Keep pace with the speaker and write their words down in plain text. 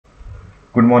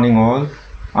Good morning all.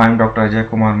 I am Dr. Ajay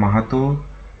Kumar Mahato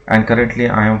and currently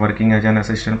I am working as an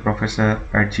assistant professor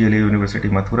at GLA University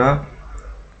Mathura.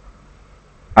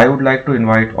 I would like to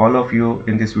invite all of you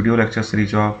in this video lecture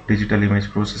series of digital image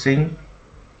processing.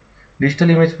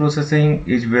 Digital image processing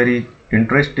is very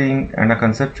interesting and a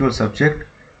conceptual subject.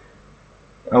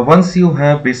 Once you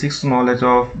have basic knowledge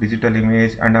of digital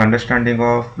image and understanding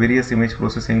of various image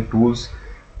processing tools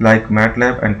like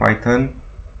MATLAB and Python,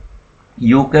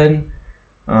 you can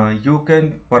you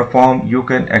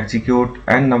can execute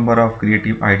n number of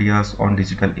creative ideas on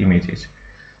digital images.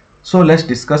 So let's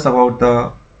discuss about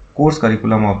the course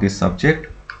curriculum of this subject.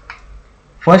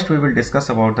 First we will discuss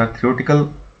about the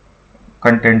theoretical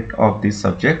content of this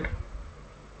subject.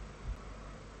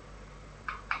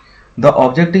 The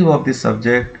objective of this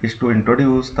subject is to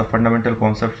introduce the fundamental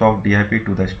concepts of DIP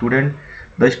to the student.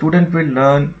 The student will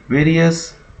learn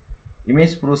various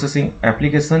image processing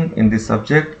application in this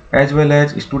subject, as well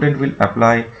as student will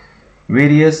apply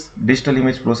various digital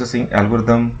image processing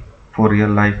algorithm for real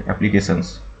life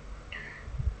applications.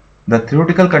 The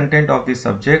theoretical content of this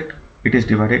subject, it is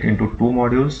divided into two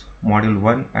modules, module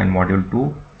 1 and module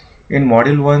 2. In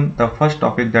module 1, the first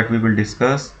topic that we will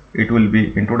discuss, it will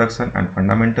be introduction and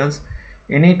fundamentals.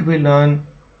 In it we learn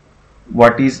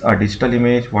what is a digital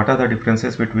image, what are the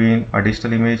differences between a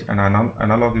digital image and an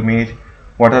analog image,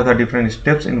 what are the different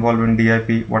steps involved in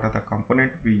DIP, what are the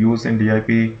components we use in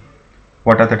DIP,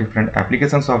 what are the different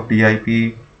applications of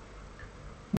DIP,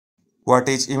 what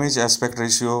is image aspect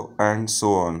ratio, and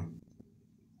so on.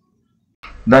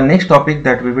 The next topic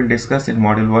that we will discuss in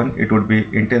module 1, it would be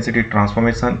intensity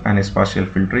transformation and spatial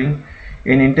filtering.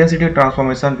 In intensity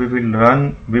transformation we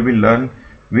will learn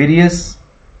various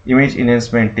image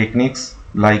enhancement techniques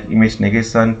like image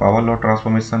negation, power law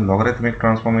transformation, logarithmic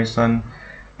transformation.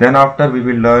 Then after we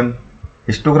will learn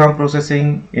histogram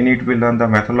processing. In it we learn the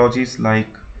methodologies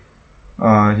like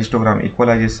histogram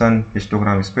equalization,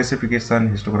 histogram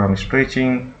specification, histogram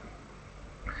stretching.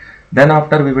 Then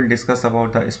after we will discuss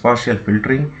about the spatial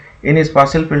filtering. In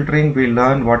spatial filtering we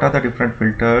learn what are the different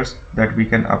filters that we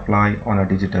can apply on a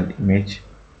digital image.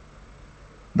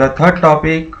 The third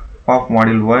topic of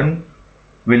module 1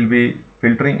 will be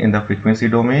filtering in the frequency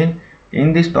domain.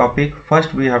 In this topic,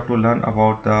 first we have to learn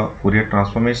about the Fourier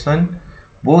transformation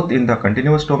both in the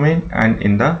continuous domain and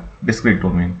in the discrete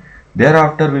domain.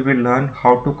 Thereafter we will learn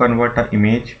how to convert an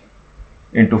image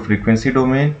into frequency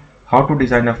domain, how to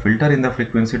design a filter in the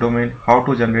frequency domain, how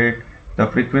to generate the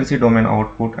frequency domain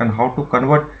output, and how to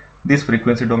convert this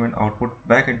frequency domain output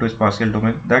back into spatial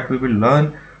domain. That we will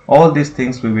learn. All these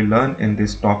things we will learn in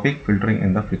this topic, filtering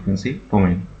in the frequency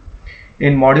domain.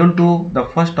 In module 2, the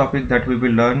first topic that we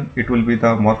will learn, it will be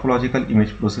the morphological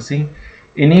image processing.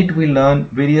 In it we learn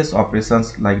various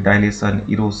operations like dilation,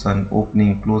 erosion,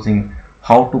 opening, closing,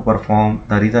 how to perform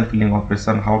the region filling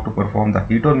operation, how to perform the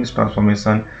heat or mist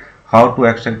transformation, how to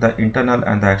extract the internal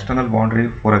and the external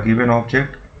boundary for a given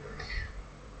object.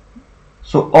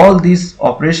 So all these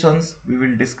operations we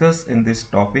will discuss in this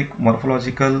topic,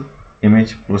 morphological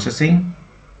image processing.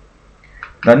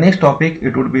 The next topic,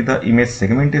 it would be the image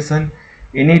segmentation.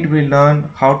 In it we learn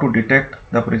how to detect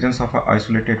the presence of an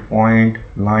isolated point,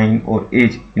 line or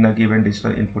edge in a given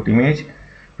digital input image.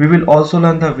 We will also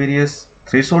learn the various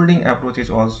thresholding approaches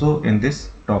also in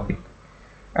this topic.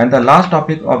 And the last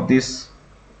topic of this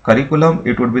curriculum,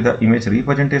 it would be the image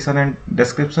representation and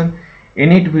description.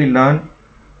 In it we learn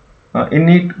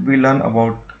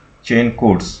about chain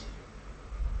codes.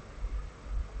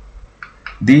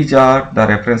 These are the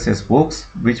references books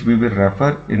which we will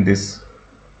refer in this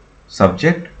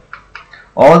subject.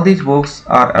 All these books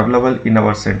are available in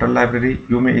our central library.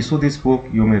 You may issue this book,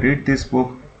 you may read this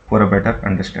book for a better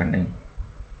understanding.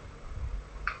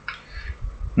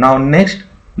 Now next,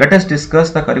 let us discuss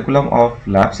the curriculum of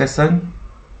lab session.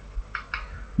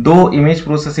 Though image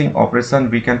processing operation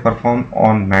we can perform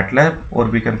on MATLAB or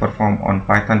we can perform on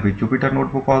Python with Jupyter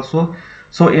Notebook also.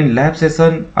 So in lab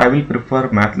session I will prefer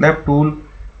MATLAB tool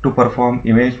to perform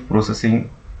image processing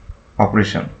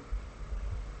operation.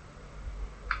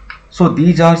 So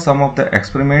these are some of the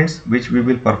experiments which we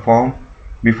will perform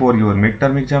before your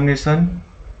midterm examination,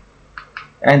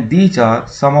 and these are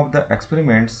some of the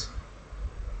experiments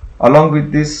along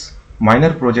with this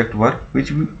minor project work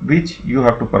which you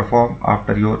have to perform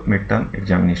after your midterm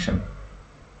examination.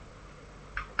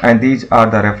 And these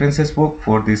are the references book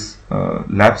for this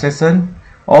lab session.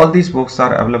 All these books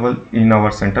are available in our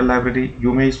central library.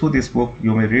 You may issue this book,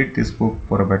 you may read this book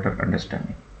for a better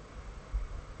understanding.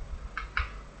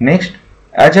 Next,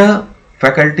 as a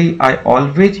faculty, I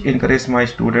always encourage my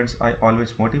students, I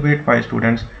always motivate my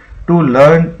students to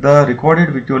learn the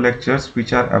recorded video lectures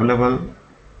which are available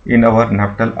in our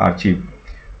NAPTEL archive.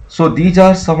 So these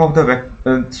are some of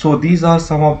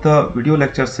the video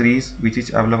lecture series which is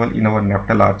available in our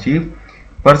NAPTEL archive.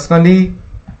 Personally,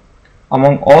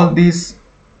 among all these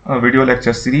video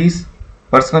lecture series,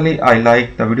 personally I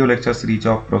like the video lecture series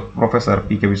of Professor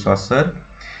P.K. Biswas sir,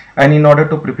 and in order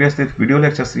to prepare this video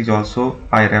lecture series also,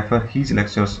 I refer his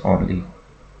lectures only.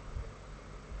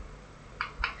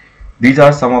 These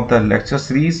are some of the lecture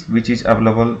series which is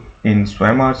available in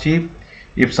SWAYAM archive.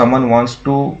 If someone wants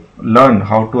to learn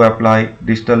how to apply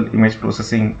digital image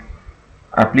processing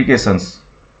applications,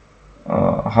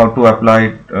 how to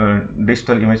apply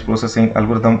digital image processing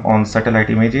algorithm on satellite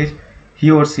images,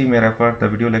 he or she may refer the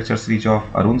video lecture series of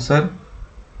Arun sir.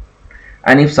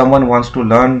 And if someone wants to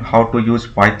learn how to use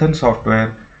Python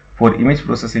software for image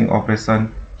processing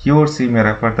operation, he or she may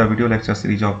refer the video lecture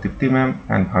series of Dipti ma'am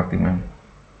and Bharti ma'am.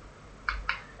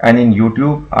 And in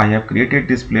YouTube, I have created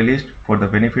this playlist for the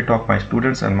benefit of my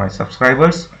students and my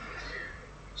subscribers.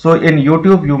 So in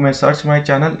YouTube, you may search my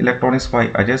channel Electronics by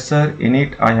Ajay sir. In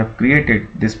it, I have created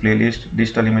this playlist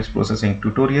Digital Image Processing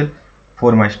Tutorial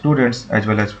for my students as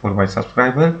well as for my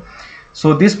subscriber.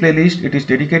 So this playlist, it is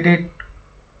dedicated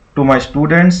to my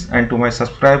students and to my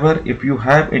subscriber. If you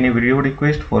have any video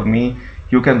request for me,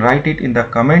 you can write it in the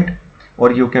comment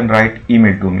or you can write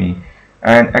email to me,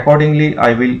 and accordingly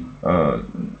I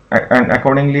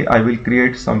will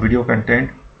create some video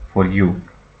content for you.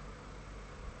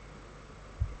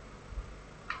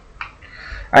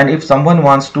 And if someone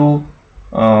wants to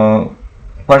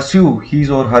pursue his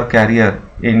or her career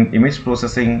in image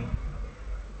processing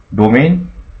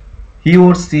domain, he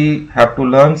or she have to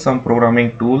learn some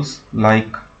programming tools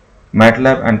like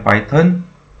MATLAB and Python.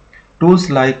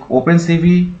 Tools like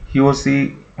OpenCV, he or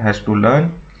she has to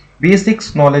learn.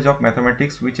 Basics knowledge of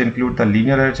mathematics, which include the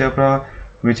linear algebra,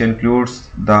 which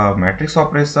includes the matrix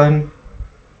operation.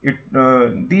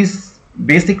 These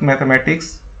basic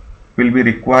mathematics will be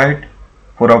required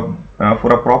for a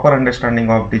proper understanding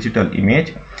of digital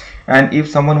image. And if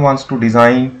someone wants to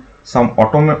design some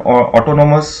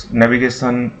autonomous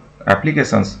navigation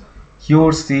applications, he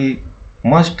or she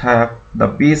must have the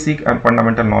basic and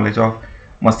fundamental knowledge of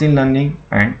machine learning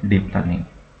and deep learning.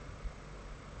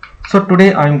 So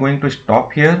today I am going to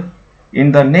stop here.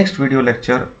 In the next video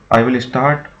lecture, I will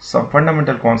start some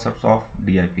fundamental concepts of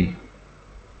DIP.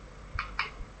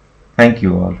 Thank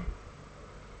you all.